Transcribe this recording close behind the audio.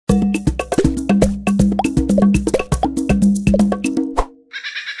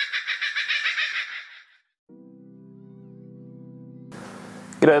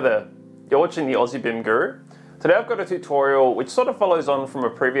G'day there, you're watching the Aussie BIM Guru. Today I've got a tutorial which sort of follows on from a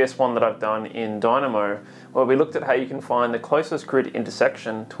previous one that I've done in Dynamo, where we looked at how you can find the closest grid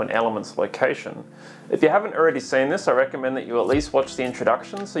intersection to an element's location. If you haven't already seen this, I recommend that you at least watch the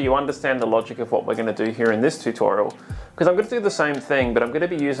introduction so you understand the logic of what we're going to do here in this tutorial, because I'm going to do the same thing, but I'm going to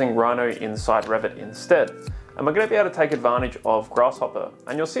be using Rhino Inside Revit instead. And we're going to be able to take advantage of Grasshopper,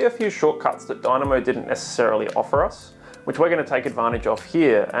 and you'll see a few shortcuts that Dynamo didn't necessarily offer us, which we're going to take advantage of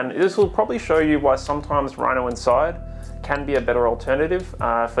here. And this will probably show you why sometimes Rhino Inside can be a better alternative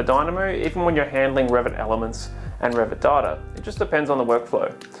for Dynamo, even when you're handling Revit elements and Revit data. It just depends on the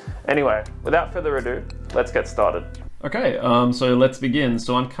workflow. Anyway, without further ado, let's get started. Okay, so let's begin.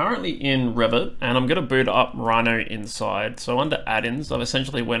 So I'm currently in Revit and I'm going to boot up Rhino Inside. So under add-ins, I've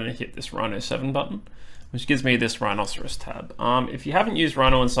essentially went and hit this Rhino 7 button, which gives me this Rhinoceros tab. If you haven't used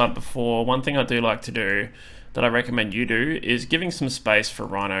Rhino Inside before, one thing I do like to do that I recommend you do is giving some space for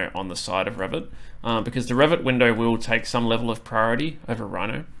Rhino on the side of Revit, because the Revit window will take some level of priority over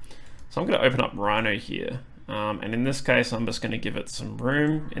Rhino. So I'm going to open up Rhino here, and in this case I'm just going to give it some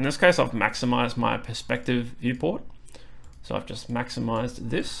room. In this case I've maximized my perspective viewport, so I've just maximized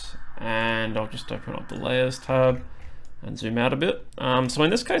this, and I'll just open up the layers tab and zoom out a bit. So in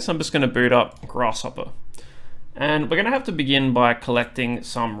this case I'm just going to boot up Grasshopper. And we're going to have to begin by collecting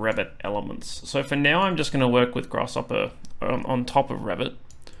some Revit elements. So for now, I'm just going to work with Grasshopper on top of Revit.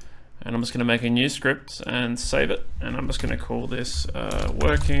 And I'm just going to make a new script and save it. And I'm just going to call this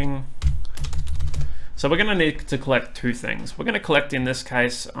working. So we're going to need to collect two things. We're going to collect, in this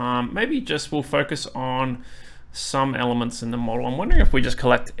case, maybe just we'll focus on some elements in the model. I'm wondering if we just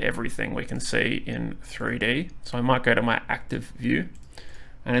collect everything we can see in 3D. So I might go to my active view.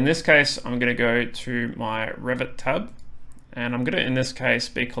 And in this case, I'm going to go to my Revit tab, and I'm going to, in this case,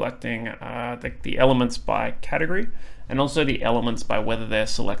 be collecting the elements by category, and also the elements by whether they're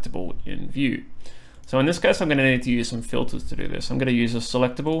selectable in view. So in this case, I'm going to need to use some filters to do this. I'm going to use a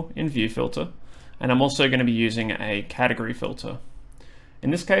selectable in view filter, and I'm also going to be using a category filter.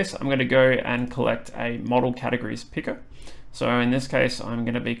 In this case, I'm going to go and collect a model categories picker. So in this case, I'm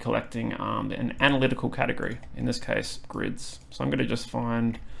going to be collecting an analytical category, in this case, grids. So I'm going to just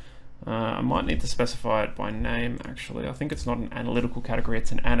find, I might need to specify it by name, actually. I think it's not an analytical category,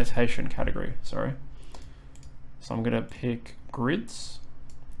 it's an annotation category, sorry. So I'm going to pick grids.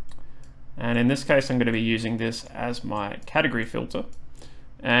 And in this case, I'm going to be using this as my category filter.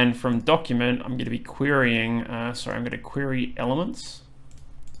 And from document, I'm going to be querying, I'm going to query elements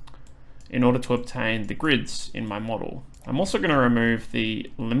in order to obtain the grids in my model. I'm also going to remove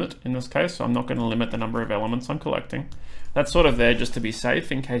the limit in this case, so I'm not going to limit the number of elements I'm collecting. That's sort of there just to be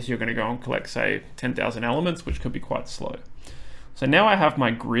safe in case you're going to go and collect, say, 10,000 elements, which could be quite slow. So now I have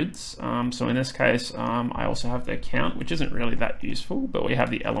my grids. So in this case, I also have the count, which isn't really that useful, but we have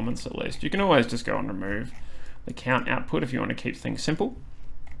the elements at least. You can always just go and remove the count output if you want to keep things simple.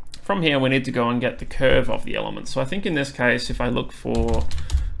 From here, we need to go and get the curve of the elements. So I think in this case, if I look for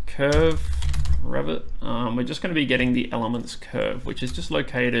curve Revit, we're just going to be getting the elements curve, which is just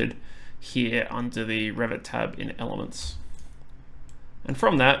located here under the Revit tab in elements. And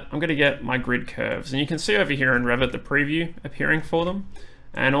from that, I'm going to get my grid curves. And you can see over here in Revit the preview appearing for them.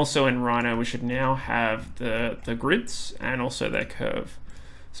 And also in Rhino, we should now have the grids and also their curve.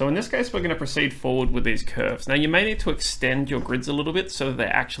 So in this case, we're going to proceed forward with these curves. Now you may need to extend your grids a little bit so that they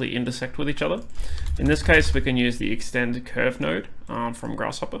actually intersect with each other. In this case, we can use the extend curve node from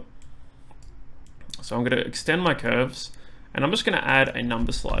Grasshopper. So I'm going to extend my curves, and I'm just going to add a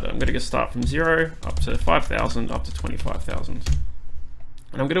number slider. I'm going to start from 0 up to 5,000 up to 25,000.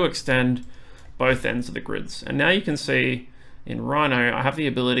 And I'm going to extend both ends of the grids. And now you can see in Rhino, I have the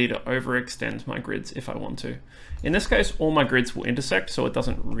ability to overextend my grids if I want to. In this case, all my grids will intersect, so it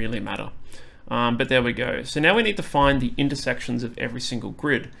doesn't really matter. But there we go. So now we need to find the intersections of every single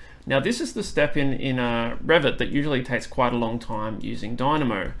grid. Now this is the step in Revit that usually takes quite a long time using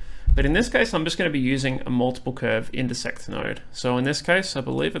Dynamo. But in this case, I'm just going to be using a multiple curve intersect node. So in this case, I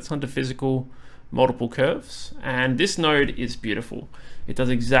believe it's under physical multiple curves. And this node is beautiful. It does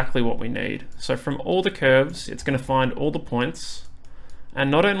exactly what we need. So from all the curves, it's going to find all the points.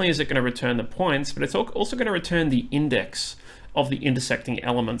 And not only is it going to return the points, but it's also going to return the index of the intersecting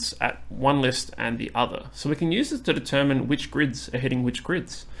elements at one list and the other. So we can use this to determine which grids are hitting which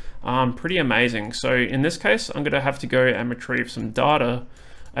grids. Pretty amazing. So in this case, I'm going to have to go and retrieve some data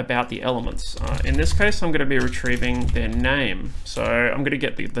about the elements. In this case, I'm going to be retrieving their name. So I'm going to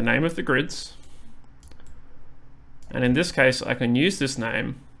get the name of the grids. And in this case, I can use this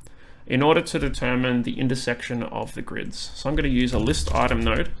name in order to determine the intersection of the grids. So I'm going to use a list item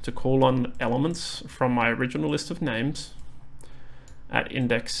node to call on elements from my original list of names. at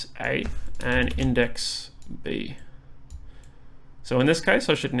index A and index B. So in this case,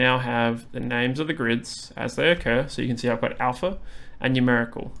 I should now have the names of the grids as they occur. So you can see I've got alpha and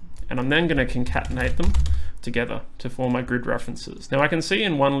numerical, and I'm then going to concatenate them together to form my grid references. Now I can see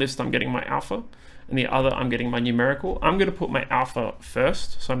in one list I'm getting my alpha, and the other I'm getting my numerical. I'm going to put my alpha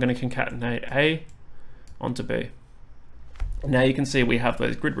first, so I'm going to concatenate A onto B. Now you can see we have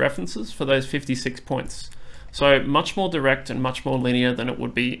those grid references for those 56 points. So much more direct and much more linear than it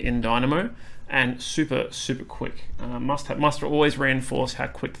would be in Dynamo, and super quick. Must always reinforce how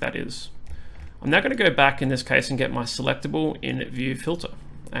quick that is. I'm now going to go back in this case and get my selectable in view filter.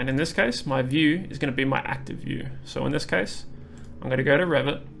 And in this case, my view is going to be my active view. So in this case, I'm going to go to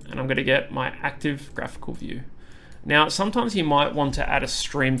Revit and I'm going to get my active graphical view. Now, sometimes you might want to add a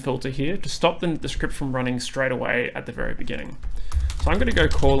stream filter here to stop the script from running straight away at the very beginning. So I'm going to go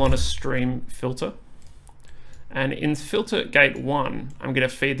call on a stream filter. And in filter gate 1, I'm going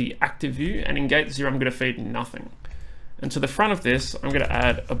to feed the active view, and in gate 0, I'm going to feed nothing. And to the front of this, I'm going to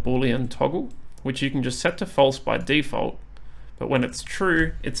add a Boolean toggle, which you can just set to false by default, but when it's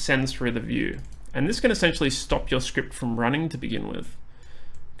true, it sends through the view. And this can essentially stop your script from running to begin with.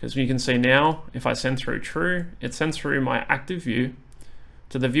 Because you can see now, if I send through true, it sends through my active view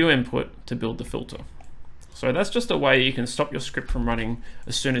to the view input to build the filter. So that's just a way you can stop your script from running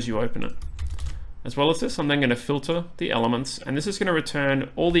as soon as you open it. As well as this, I'm then going to filter the elements, and this is going to return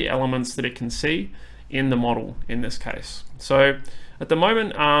all the elements that it can see in the model in this case. So at the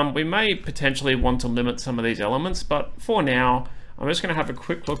moment, we may potentially want to limit some of these elements, but for now, I'm just going to have a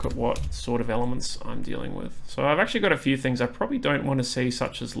quick look at what sort of elements I'm dealing with. So I've actually got a few things I probably don't want to see,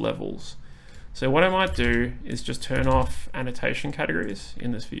 such as levels. So what I might do is just turn off annotation categories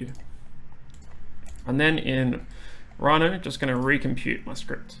in this view. And then in Rhino, just going to recompute my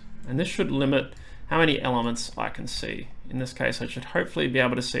script. And this should limit how many elements I can see. In this case, I should hopefully be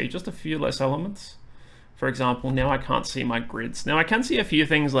able to see just a few less elements. For example, now I can't see my grids. Now I can see a few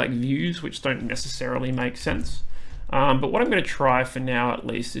things like views, which don't necessarily make sense. But what I'm going to try for now at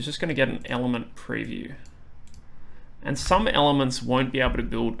least is just going to get an element preview. And some elements won't be able to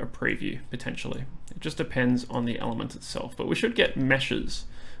build a preview, potentially. It just depends on the element itself. But we should get meshes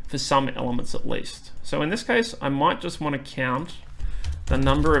for some elements at least. So in this case, I might just want to count the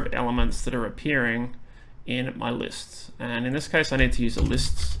number of elements that are appearing in my lists. And in this case, I need to use a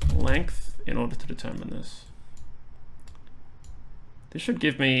list's length in order to determine this. This should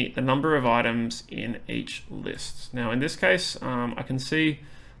give me the number of items in each list. Now in this case, I can see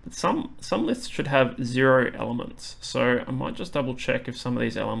that some lists should have 0 elements. So I might just double check if some of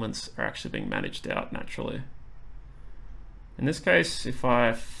these elements are actually being managed out naturally. In this case, if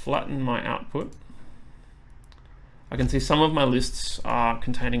I flatten my output, I can see some of my lists are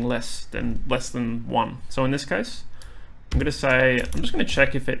containing less than 1. So in this case, I'm just going to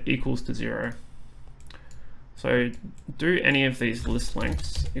check if it equals to 0. So do any of these list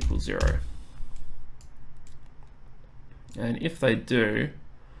lengths equal 0? And if they do,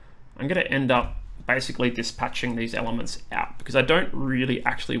 I'm going to end up basically dispatching these elements out because I don't really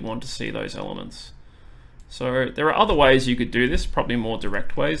actually want to see those elements. So there are other ways you could do this, probably more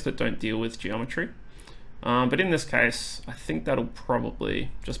direct ways that don't deal with geometry. But in this case, I think that'll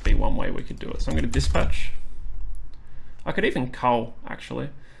probably just be one way we could do it. So I'm going to dispatch. I could even cull, actually.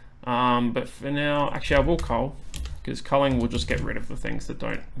 But for now, actually I will cull, because culling will just get rid of the things that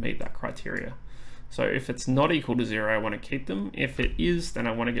don't meet that criteria. So if it's not equal to 0, I want to keep them. If it is, then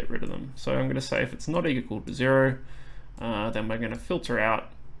I want to get rid of them. So I'm going to say if it's not equal to 0, then we're going to filter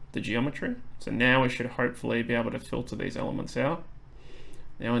out the geometry. So now we should hopefully be able to filter these elements out.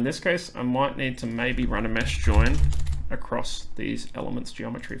 Now in this case, I might need to maybe run a mesh join across these elements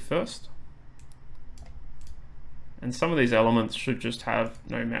geometry first. And some of these elements should just have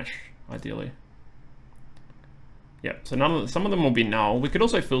no mesh, ideally. Yep, so some of them will be null. We could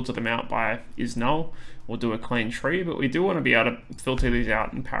also filter them out by is null or do a clean tree, but we do want to be able to filter these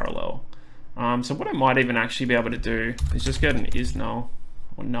out in parallel. So what I might even actually be able to do is just get an is null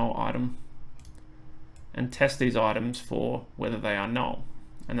or null item and test these items for whether they are null.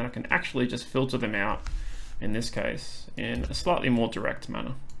 And then I can actually just filter them out, in this case, in a slightly more direct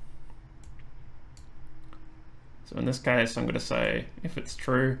manner. So in this case, I'm going to say if it's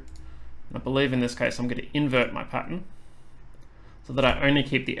true, and I believe in this case I'm going to invert my pattern so that I only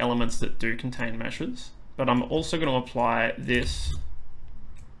keep the elements that do contain meshes, but I'm also going to apply this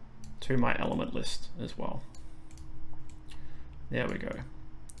to my element list as well. There we go.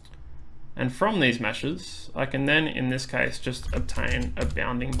 And from these meshes, I can then, in this case, just obtain a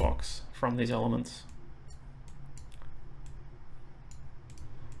bounding box from these elements.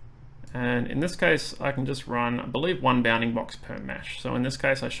 And in this case, I can just run, I believe, one bounding box per mesh. So in this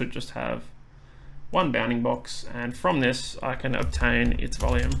case, I should just have one bounding box, and from this, I can obtain its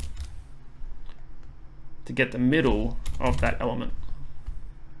volume to get the middle of that element.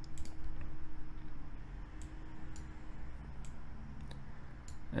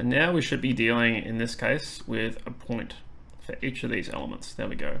 And now we should be dealing, in this case, with a point for each of these elements. There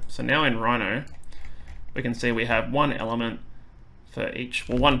we go. So now in Rhino, we can see we have one element for each,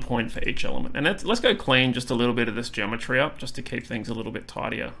 well, 1 point for each element. And let's go clean just a little bit of this geometry up just to keep things a little bit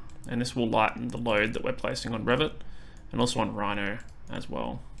tidier. And this will lighten the load that we're placing on Revit and also on Rhino as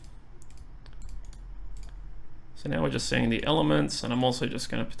well. So now we're just seeing the elements, and I'm also just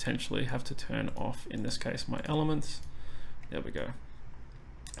going to potentially have to turn off, in this case, my elements. There we go.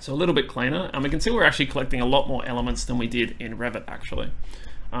 So a little bit cleaner, and we can see we're actually collecting a lot more elements than we did in Revit actually.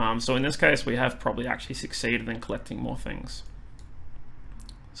 So in this case, we have probably actually succeeded in collecting more things.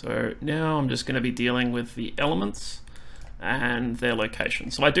 So now I'm just going to be dealing with the elements and their location.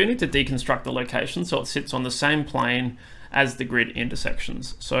 So I do need to deconstruct the location so it sits on the same plane as the grid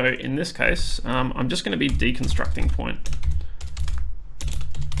intersections. So in this case, I'm just going to be deconstructing point.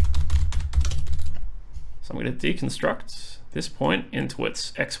 So I'm going to deconstruct this point into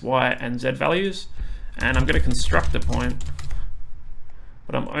its X, Y, and Z values, and I'm going to construct the point,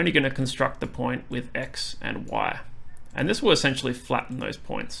 but I'm only going to construct the point with X and Y. And this will essentially flatten those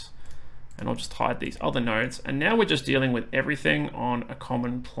points. And I'll just hide these other nodes. And now we're just dealing with everything on a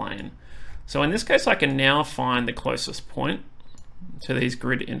common plane. So in this case, I can now find the closest point to these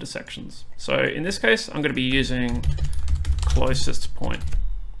grid intersections. So in this case, I'm going to be using closest point.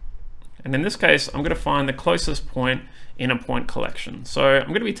 And in this case, I'm going to find the closest point in a point collection. So I'm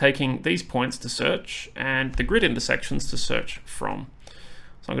going to be taking these points to search and the grid intersections to search from.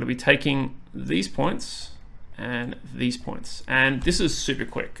 So I'm going to be taking these points and these points, and this is super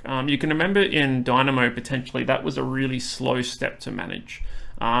quick. You can remember in Dynamo, potentially that was a really slow step to manage.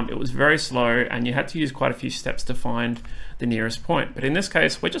 It was very slow and you had to use quite a few steps to find the nearest point. But in this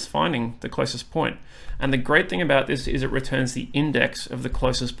case, we're just finding the closest point. And the great thing about this is it returns the index of the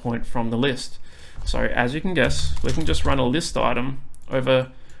closest point from the list. So as you can guess, we can just run a list item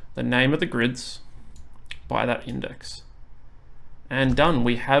over the name of the grids by that index. And done,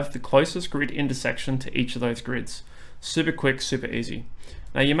 we have the closest grid intersection to each of those grids. Super quick, super easy.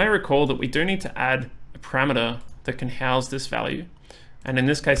 Now you may recall that we do need to add a parameter that can house this value. And in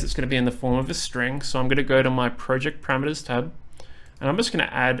this case, it's going to be in the form of a string. So I'm going to go to my project parameters tab, and I'm just going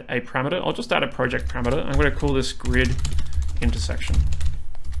to add a parameter. I'll just add a project parameter. I'm going to call this grid intersection.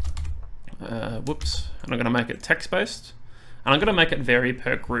 Whoops, and I'm going to make it text-based. And I'm going to make it vary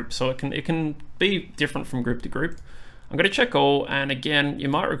per group. So it can be different from group to group. I'm going to check all, and again, you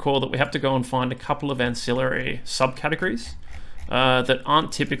might recall that we have to go and find a couple of ancillary subcategories that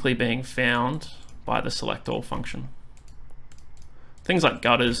aren't typically being found by the select all function. Things like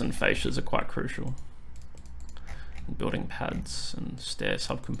gutters and fascias are quite crucial. And building pads and stair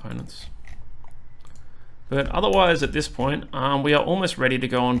subcomponents. But otherwise, at this point, we are almost ready to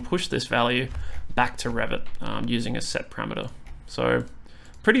go and push this value back to Revit using a set parameter. So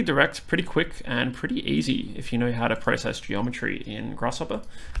pretty direct, pretty quick, and pretty easy if you know how to process geometry in Grasshopper.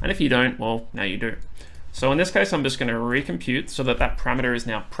 And if you don't, well, now you do. So in this case, I'm just going to recompute so that that parameter is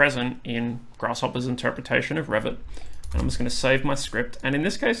now present in Grasshopper's interpretation of Revit. And I'm just going to save my script. And in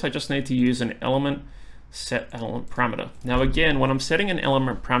this case, I just need to use an element set element parameter. Now again, when I'm setting an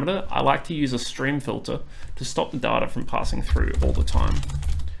element parameter, I like to use a stream filter to stop the data from passing through all the time.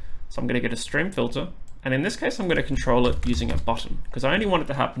 So I'm going to get a stream filter. And in this case, I'm going to control it using a button because I only want it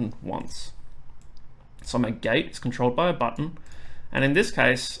to happen once. So my gate is controlled by a button. And in this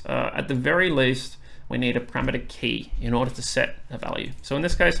case, at the very least, we need a parameter key in order to set a value. So in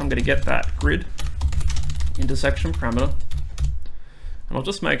this case, I'm going to get that grid intersection parameter. And I'll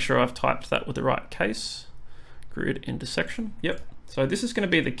just make sure I've typed that with the right case. Grid intersection. Yep. So this is going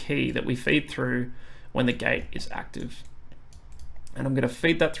to be the key that we feed through when the gate is active. And I'm going to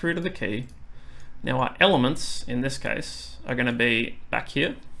feed that through to the key. Now our elements in this case are going to be back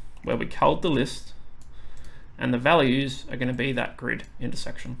here where we culled the list, and the values are going to be that grid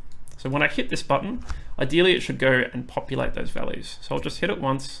intersection. So when I hit this button, ideally it should go and populate those values. So I'll just hit it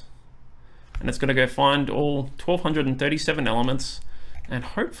once, and it's going to go find all 1237 elements, and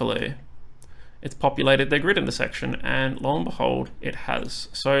hopefully it's populated their grid intersection, and lo and behold, it has.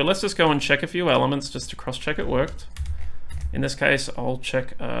 So let's just go and check a few elements just to cross-check it worked. In this case, I'll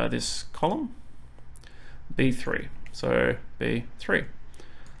check this column, B3, so B3.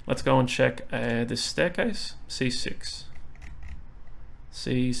 Let's go and check this staircase, C6,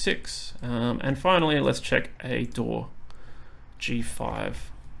 C6, and finally let's check a door, G5.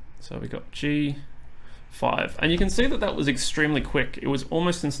 So we got G5, and you can see that that was extremely quick. It was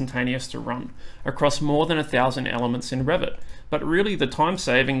almost instantaneous to run across more than 1,000 elements in Revit. But really the time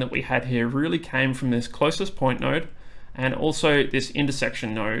saving that we had here really came from this closest point node and also this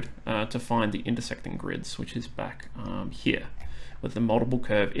intersection node to find the intersecting grids, which is back here with the multiple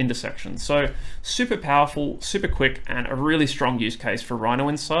curve intersections. So super powerful, super quick, and a really strong use case for Rhino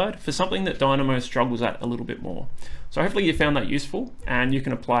Inside for something that Dynamo struggles at a little bit more. So hopefully you found that useful and you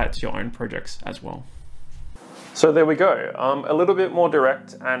can apply it to your own projects as well. So there we go, a little bit more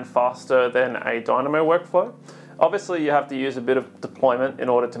direct and faster than a Dynamo workflow. Obviously you have to use a bit of deployment in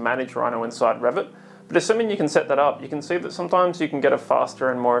order to manage Rhino Inside Revit, but assuming you can set that up, you can see that sometimes you can get a faster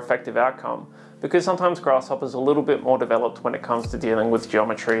and more effective outcome because sometimes Grasshopper's a little bit more developed when it comes to dealing with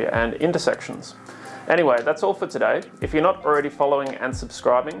geometry and intersections. Anyway, that's all for today. If you're not already following and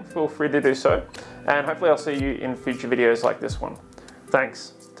subscribing, feel free to do so, and hopefully I'll see you in future videos like this one.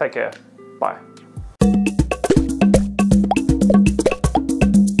 Thanks, take care, bye.